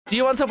Do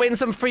you want to win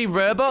some free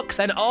Robux?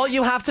 Then all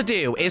you have to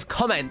do is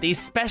comment the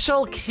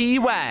special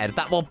keyword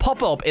that will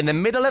pop up in the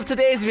middle of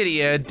today's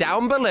video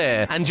down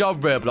below and your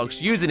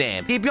Roblox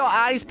username. Keep your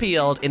eyes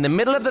peeled. In the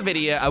middle of the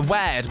video, a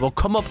word will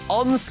come up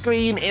on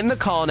screen in the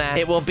corner.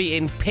 It will be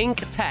in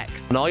pink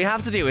text. And all you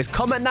have to do is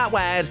comment that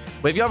word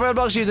with your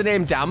Roblox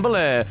username down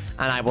below,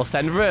 and I will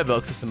send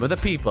Robux to some of the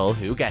people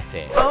who get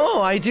it.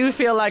 Oh, I do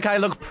feel like I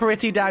look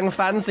pretty dang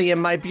fancy in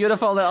my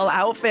beautiful little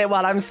outfit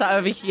while I'm sat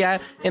over here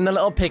in the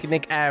little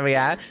picnic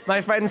area.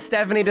 My friend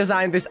Stephanie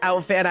designed this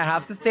outfit, and I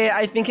have to say,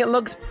 I think it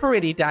looks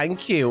pretty dang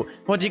cute.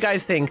 What do you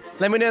guys think?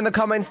 Let me know in the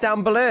comments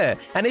down below.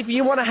 And if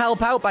you want to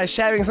help out by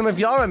sharing some of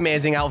your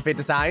amazing outfit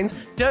designs,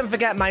 don't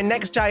forget my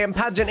next giant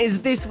pageant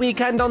is this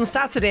weekend on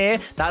Saturday.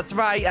 That's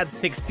right, at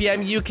 6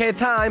 p.m. UK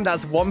time.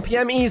 That's 1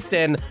 p.m.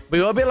 Eastern.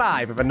 We will be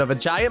live with another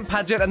giant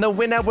pageant, and the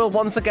winner will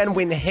once again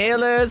win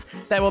halos.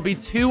 There will be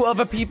 2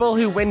 other people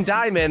who win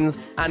diamonds,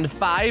 and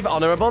 5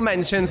 honorable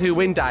mentions who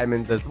win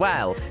diamonds as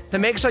well. So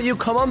make sure you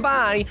come on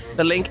by.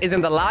 The link is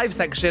in the live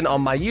section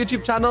on my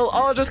YouTube channel,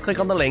 or just click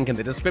on the link in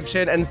the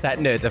description and set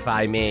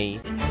notify me.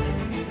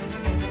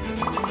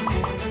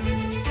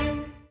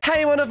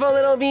 Hey wonderful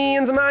little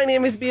beans, my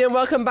name is B and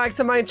welcome back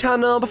to my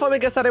channel. Before we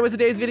get started with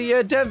today's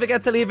video, don't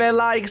forget to leave a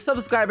like,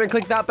 subscribe and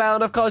click that bell,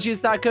 and of course use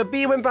that code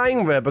B when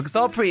buying Robux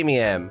or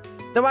Premium.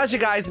 Now, as you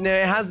guys know,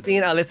 it has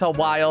been a little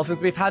while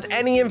since we've had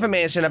any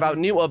information about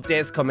new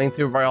updates coming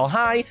to Royale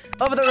High,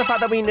 other than the fact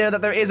that we know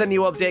that there is a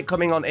new update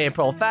coming on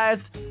April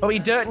 1st, but we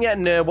don't yet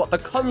know what the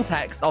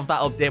context of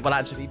that update will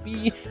actually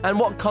be and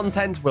what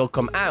content will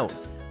come out.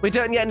 We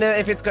don't yet know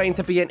if it's going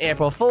to be an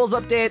April Fool's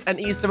update, an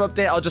Easter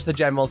update, or just a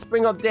general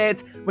spring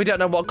update. We don't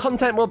know what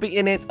content will be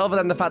in it, other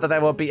than the fact that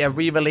there will be a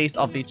re-release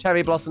of the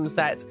Cherry Blossom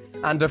set,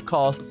 and of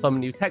course, some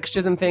new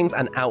textures and things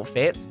and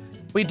outfits.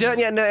 We don't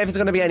yet know if it's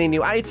going to be any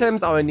new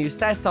items or a new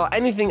set or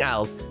anything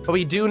else, but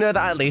we do know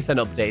that at least an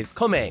update is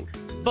coming.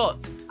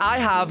 But I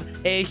have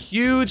a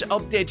huge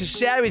update to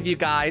share with you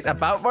guys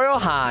about Royale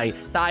High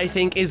that I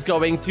think is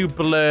going to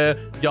blow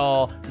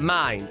your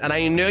mind. And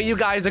I know you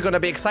guys are going to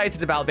be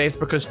excited about this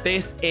because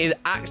this is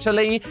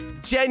actually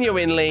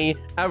genuinely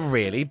a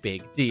really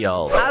big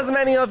deal. As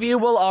many of you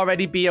will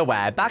already be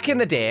aware, back in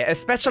the day,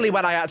 especially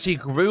when I actually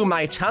grew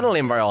my channel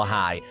in Royale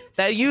High,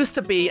 there used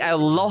to be a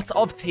lot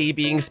of tea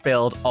being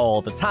spilled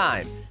all the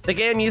time. The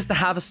game used to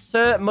have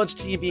so much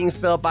tea being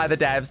spilled by the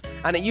devs,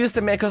 and it used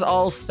to make us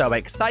all so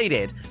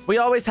excited. We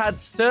always had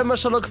so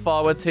much to look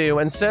forward to,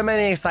 and so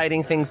many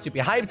exciting things to be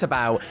hyped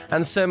about,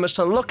 and so much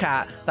to look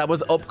at that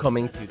was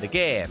upcoming to the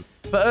game.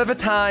 But over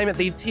time,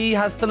 the tea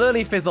has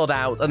slowly fizzled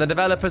out, and the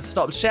developers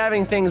stopped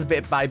sharing things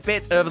bit by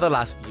bit over the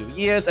last few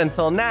years,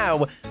 until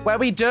now, where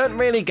we don't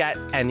really get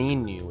any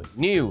new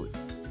news.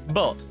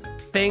 But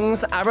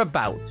things are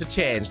about to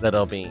change,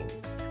 little beans.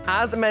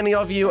 As many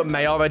of you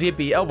may already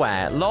be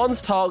aware,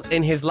 Lawrence talked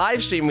in his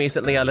live stream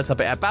recently a little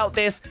bit about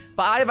this,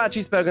 but I've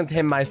actually spoken to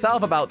him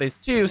myself about this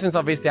too, since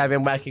obviously I've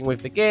been working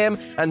with the game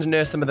and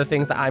know some of the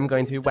things that I'm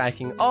going to be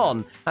working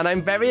on. And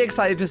I'm very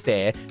excited to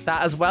say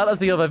that, as well as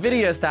the other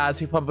video stars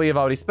who probably have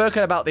already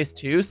spoken about this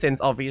too, since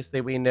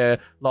obviously we know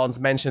Lawrence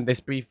mentioned this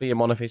briefly in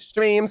one of his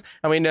streams,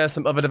 and we know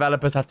some other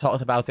developers have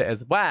talked about it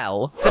as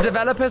well. The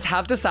developers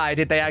have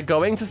decided they are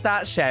going to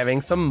start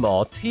sharing some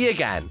more tea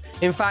again.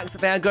 In fact,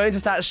 they are going to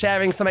start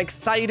sharing some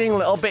exciting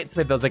little bits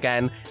with us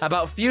again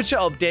about future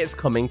updates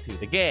coming to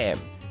the game.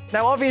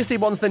 Now, obviously,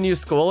 once the new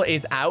school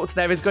is out,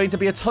 there is going to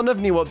be a ton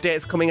of new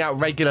updates coming out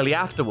regularly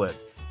afterwards.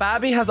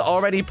 Barbie has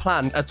already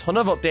planned a ton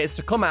of updates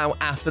to come out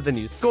after the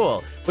new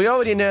school. We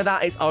already know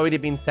that, it's already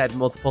been said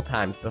multiple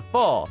times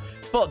before.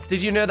 But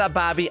did you know that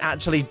Barbie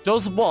actually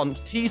does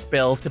want tea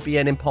spills to be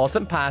an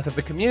important part of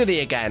the community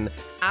again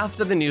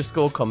after the new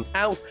school comes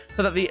out,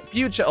 so that the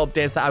future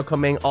updates that are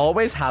coming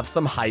always have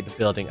some hype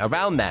building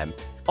around them?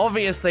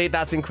 Obviously,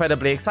 that's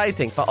incredibly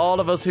exciting for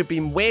all of us who've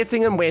been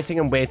waiting and waiting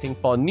and waiting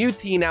for new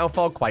tea now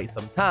for quite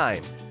some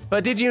time.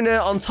 But did you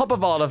know, on top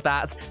of all of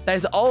that,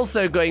 there's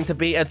also going to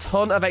be a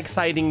ton of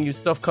exciting new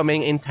stuff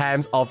coming in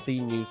terms of the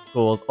new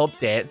school's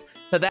updates,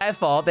 so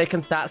therefore they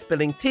can start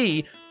spilling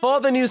tea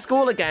for the new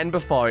school again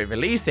before it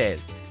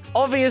releases.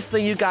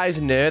 Obviously, you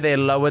guys know they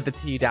lowered the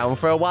tea down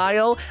for a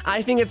while.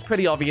 I think it's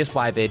pretty obvious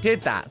why they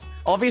did that.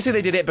 Obviously,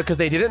 they did it because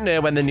they didn't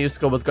know when the new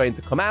school was going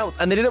to come out,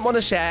 and they didn't want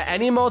to share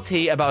any more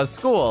tea about a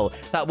school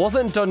that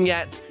wasn't done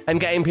yet and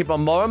getting people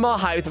more and more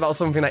hyped about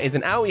something that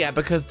isn't out yet,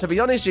 because to be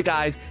honest, you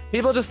guys,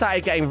 people just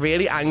started getting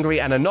really angry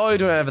and annoyed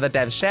whenever the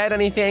devs shared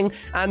anything,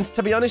 and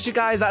to be honest, you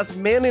guys, that's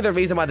mainly the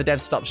reason why the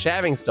devs stopped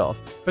sharing stuff,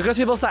 because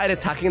people started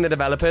attacking the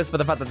developers for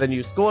the fact that the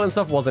new school and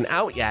stuff wasn't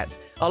out yet.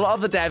 A lot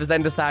of the devs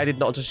then decided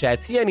not to share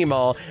tea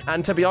anymore,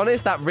 and to be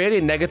honest, that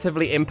really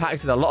negatively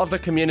impacted a lot of the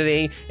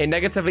community. It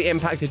negatively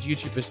impacted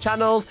YouTubers'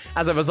 channels.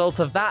 As a result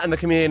of that and the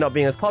community not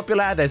being as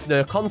popular, there's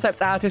no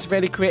concept artists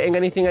really creating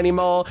anything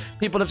anymore.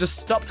 People have just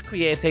stopped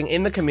creating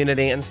in the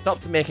community and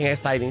stopped making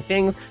exciting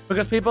things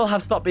because people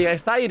have stopped being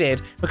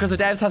excited because the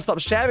devs have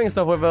stopped sharing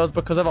stuff with us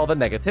because of all the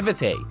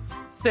negativity.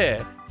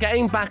 So,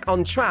 getting back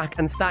on track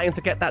and starting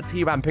to get that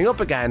tea ramping up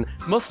again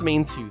must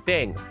mean two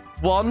things.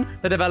 One,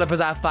 the developers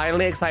are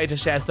finally excited to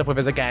share stuff with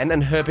us again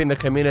and hoping the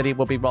community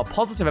will be more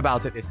positive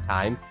about it this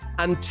time.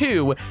 And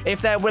two,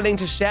 if they're willing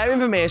to share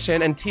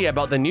information and tea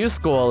about the new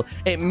school,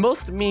 it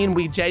must mean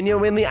we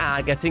genuinely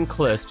are getting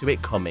close to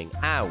it coming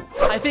out.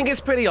 I think it's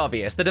pretty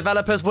obvious the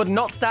developers would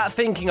not start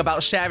thinking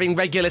about sharing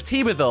regular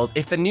tea with us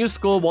if the new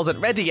school wasn't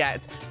ready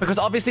yet, because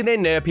obviously they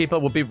know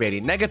people would be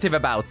really negative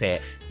about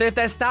it. So if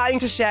they're starting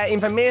to share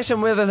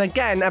information with us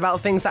again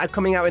about things that are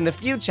coming out in the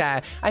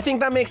future, I think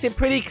that makes it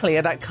pretty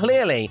clear that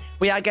clearly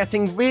we are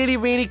getting really,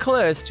 really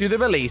close to the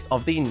release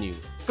of the new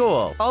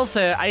school.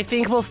 Also, I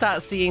think we'll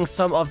start seeing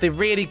some of the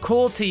really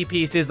cool tea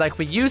pieces like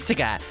we used to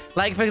get.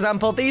 Like, for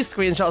example, these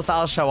screenshots that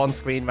I'll show on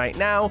screen right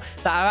now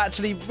that are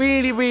actually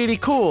really, really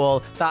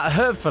cool that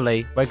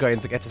hopefully we're going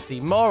to get to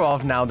see more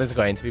of now there's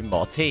going to be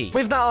more tea.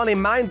 With that all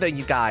in mind though,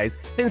 you guys,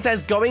 since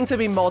there's going to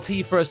be more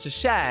tea for us to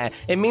share,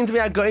 it means we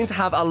are going to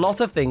have a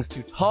lot of things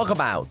to talk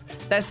about.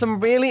 There's some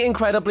really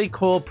incredibly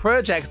cool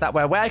projects that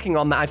we're working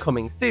on that are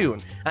coming soon,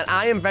 and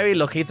I am very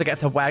lucky to get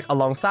to work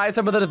alongside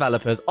some of the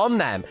developers on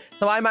them.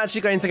 So I'm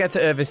actually going to get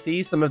to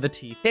oversee some of the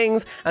tea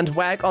things and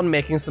work on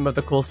making some of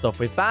the cool stuff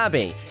with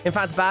Barbie. In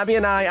fact, Barbie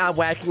and I are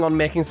working on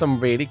making some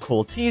really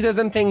cool teasers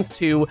and things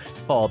too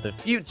for the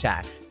future.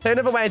 So in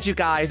other words, you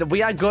guys,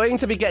 we are going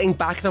to be getting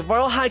back the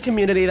Royal High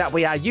community that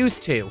we are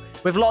used to,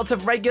 with lots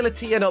of regular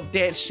tea and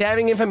updates,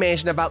 sharing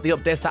information about the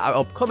updates that are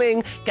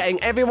upcoming,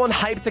 getting everyone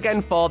hyped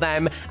again for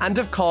them, and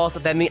of course,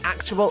 then the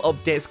actual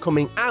updates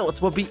coming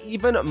out will be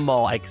even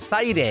more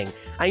exciting.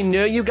 I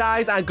know you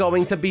guys are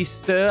going to be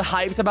so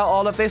hyped about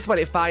all of this when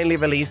it finally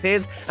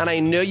releases, and I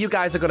know you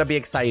guys are going to be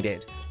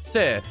excited.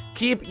 So,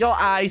 keep your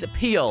eyes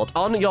peeled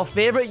on your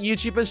favorite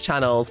YouTubers'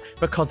 channels,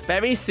 because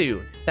very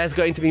soon, there's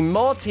going to be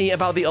more tea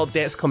about the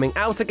updates coming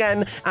out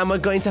again, and we're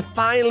going to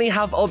finally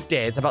have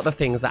updates about the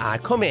things that are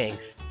coming.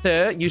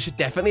 So, you should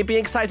definitely be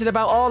excited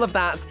about all of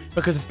that,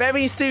 because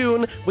very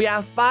soon, we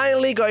are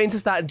finally going to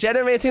start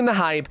generating the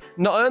hype,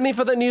 not only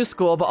for the new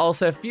school, but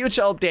also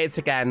future updates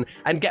again,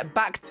 and get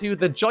back to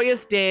the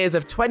joyous days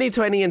of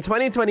 2020 and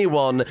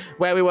 2021,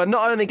 where we were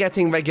not only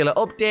getting regular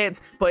updates,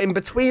 but in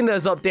between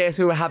those updates,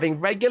 we were having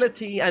regular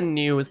tea and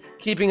news,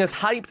 keeping us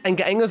hyped and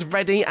getting us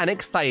ready and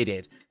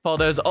excited for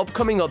those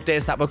upcoming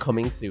updates that were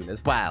coming soon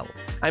as well.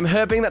 I'm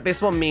hoping that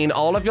this will mean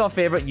all of your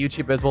favorite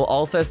YouTubers will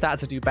also start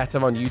to do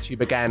better on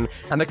YouTube again,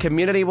 and the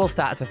community will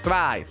start to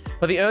thrive.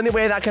 But the only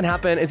way that can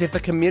happen is if the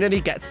community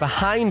gets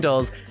behind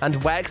us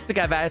and works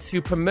together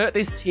to promote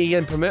this tea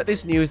and promote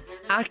this news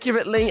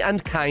accurately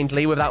and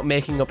kindly without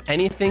making up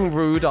anything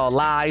rude or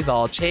lies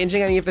or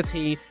changing any of the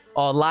tea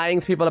or lying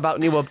to people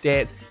about new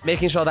updates,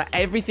 making sure that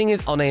everything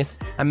is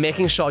honest and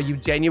making sure you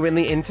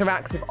genuinely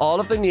interact with all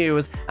of the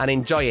news and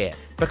enjoy it.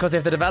 Because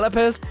if the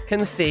developers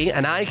can see,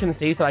 and I can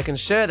see so I can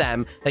show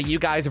them that you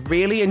guys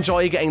really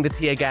enjoy getting the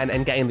tea again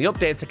and getting the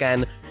updates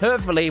again,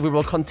 hopefully we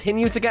will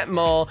continue to get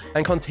more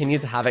and continue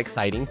to have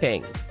exciting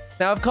things.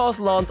 Now, of course,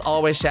 Lawrence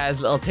always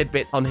shares little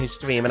tidbits on his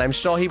stream, and I'm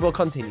sure he will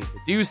continue to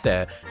do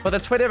so. But the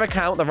Twitter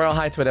account, the Royal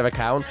High Twitter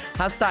account,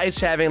 has started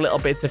sharing little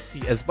bits of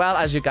tea as well,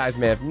 as you guys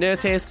may have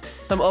noticed.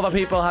 Some other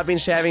people have been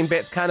sharing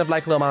bits, kind of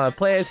like Lil Mama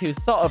Plays,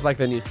 who's sort of like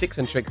the new sticks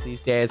and tricks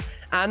these days.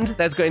 And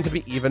there's going to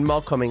be even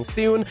more coming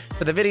soon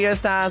for the video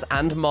stars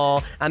and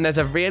more. And there's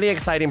a really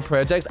exciting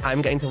project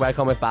I'm getting to work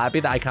on with Barbie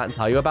that I can't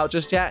tell you about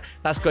just yet.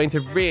 That's going to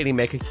really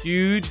make a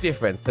huge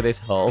difference to this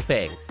whole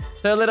thing.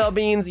 So little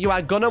beans, you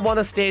are gonna want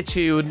to stay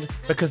tuned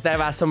because there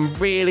are some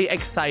really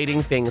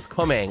exciting things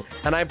coming.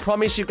 And I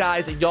promise you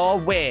guys, your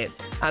wait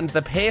and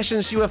the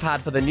patience you have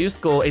had for the new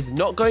school is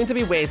not going to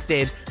be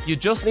wasted. You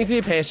just need to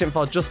be patient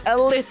for just a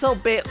little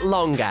bit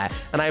longer.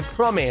 And I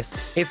promise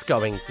it's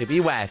going to be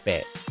worth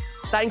it.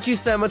 Thank you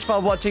so much for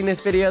watching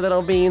this video,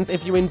 little beans.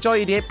 If you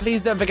enjoyed it,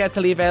 please don't forget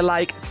to leave a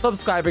like,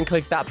 subscribe, and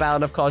click that bell.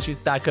 And of course, use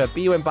star code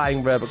B when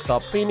buying Robux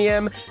or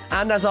Premium.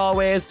 And as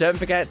always, don't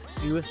forget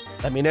to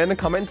let me know in the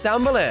comments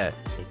down below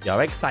if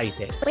you're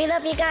excited. We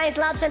love you guys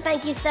lots, and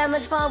thank you so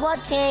much for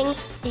watching.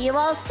 See you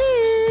all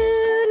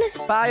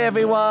soon. Bye,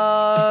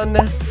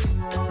 everyone.